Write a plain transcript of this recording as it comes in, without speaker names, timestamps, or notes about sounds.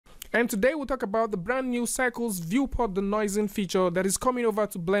And today we'll talk about the brand new Cycles Viewport Denoising feature that is coming over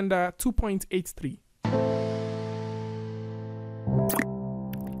to Blender 2.83.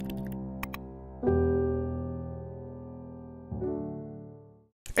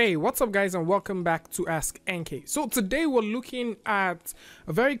 Hey, what's up guys, and welcome back to askNK. So today we're looking at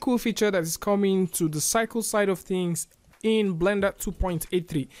a very cool feature that is coming to the cycle side of things in Blender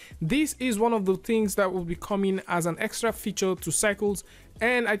 2.83. This is one of the things that will be coming as an extra feature to cycles,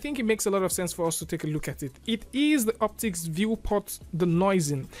 and I think it makes a lot of sense for us to take a look at it. It is the optics viewport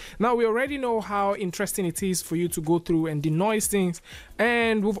denoising. Now, we already know how interesting it is for you to go through and denoise things,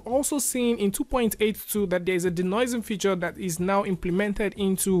 and we've also seen in 2.82 that there's a denoising feature that is now implemented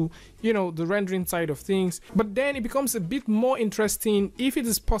into, you know, the rendering side of things. But then it becomes a bit more interesting if it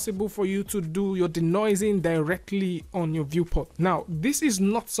is possible for you to do your denoising directly on your viewport. Now, this is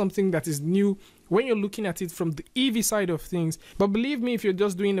not something that is new when you're looking at it from the EV side of things, but believe me, if you're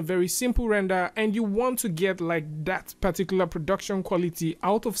just doing a very simple render and you want to get like that particular production quality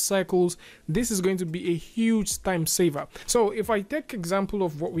out of cycles, this is going to be a huge time saver. So if I take example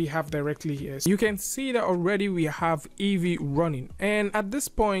of what we have directly here, you can see that already we have EV running, and at this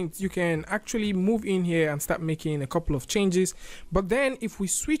point you can actually move in here and start making a couple of changes. But then if we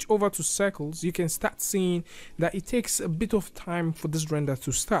switch over to cycles, you can start seeing that it takes a bit of time for this render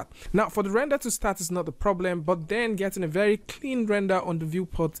to start. Now, for the render to start is not the problem, but then getting a very clean render on the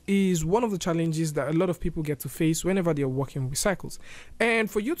viewport is one of the challenges that a lot of people get to face whenever they're working with cycles. And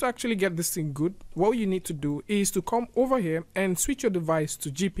for you to actually get this thing good, what you need to do is to come over here and switch your device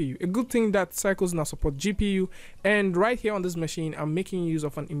to GPU. A good thing that cycles now support GPU, and right here on this machine I'm making use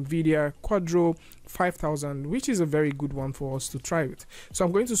of an NVIDIA Quadro 5000, which is a very good one for us to try with. So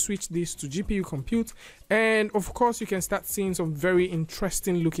I'm going to switch this to GPU compute, and of course you can start seeing some very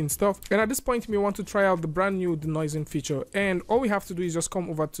interesting looking stuff. And at this point you may want to try out the brand new denoising feature, and all we have to do is just come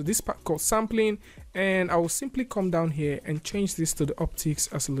over to this part called sampling, and I will simply come down here and change this to the optics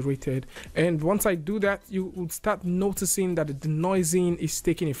accelerated. And once I do that, you will start noticing that the denoising is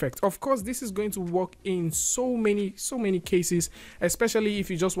taking effect. Of course, this is going to work in so many cases, especially if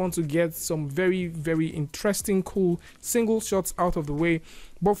you just want to get some very interesting cool single shots out of the way.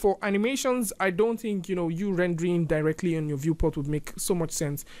 But for animations, I don't think, you know, you rendering directly on your viewport would make so much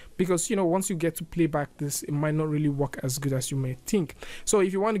sense, because, you know, once you get to play back this, it might not really work as good as you may think. So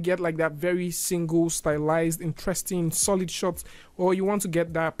if you want to get like that very single stylized interesting solid shots, or you want to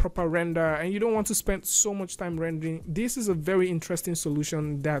get that proper render and you don't want to spend so much time rendering, this is a very interesting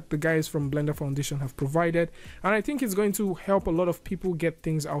solution that the guys from Blender Foundation have provided, and I think it's going to help a lot of people get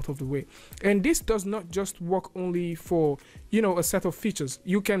things out of the way. And this does not just work only for, you know, a set of features.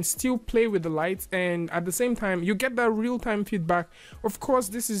 You can still play with the lights, and at the same time you get that real-time feedback. Of course,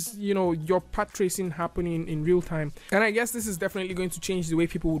 this is, you know, your path tracing happening in real time, and I guess this is definitely going to change the way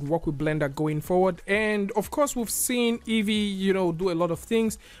people would work with Blender going forward. And of course, we've seen Eevee, you know, do a lot of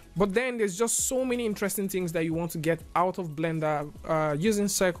things, but then there's just so many interesting things that you want to get out of Blender using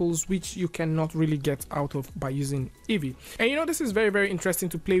cycles, which you cannot really get out of by using Eevee. And you know, this is very interesting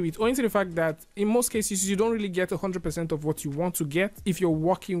to play with, owing to the fact that in most cases you don't really get 100% of what you want to get if you're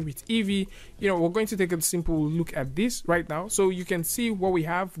working with Eevee. You know, we're going to take a simple look at this right now, so you can see what we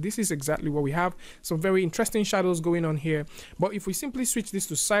have. This is exactly what we have, some very interesting shadows going on here. But if we simply switch this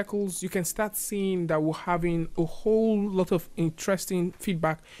to cycles, you can start seeing that we're having a whole lot of interesting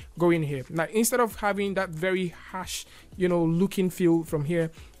feedback going here. Now, instead of having that very harsh, you know, looking feel from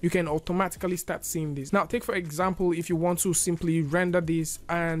here, you can automatically start seeing this. Now, take for example, if you want to simply render this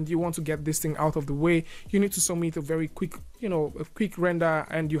and you want to get this thing out of the way, you need to submit a very quick, you know, a quick render,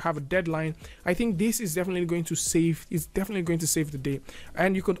 and you have a deadline. I think this is definitely going to save, it's definitely going to save the day.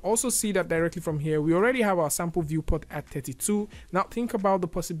 And you could also see that directly from here. We already have our sample viewport at 32. Now think about the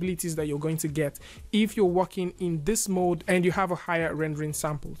possibilities that you're going to get if you're working in this mode and you have a higher rendering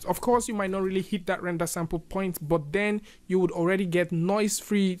samples. Of course, you might not really hit that render sample point, but then you would already get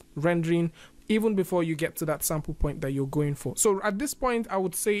noise-free rendering even before you get to that sample point that you're going for. So at this point, I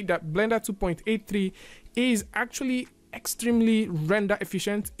would say that Blender 2.83 is actually extremely render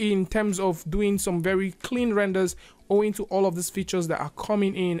efficient in terms of doing some very clean renders, owing to all of these features that are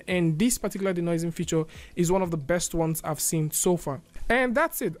coming in, and this particular denoising feature is one of the best ones I've seen so far. And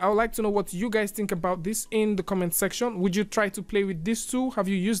that's it. I would like to know what you guys think about this in the comment section. Would you try to play with this too? Have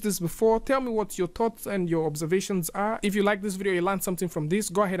you used this before? Tell me what your thoughts and your observations are. If you like this video, you learned something from this,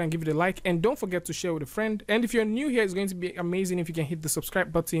 go ahead and give it a like, and don't forget to share with a friend. And if you're new here, it's going to be amazing if you can hit the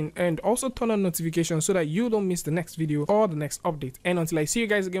subscribe button and also turn on notifications so that you don't miss the next video or the next update. And until I see you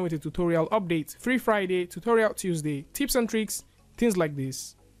guys again with a tutorial update, Free Friday, Tutorial Tuesday, tips and tricks, things like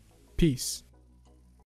this. Peace.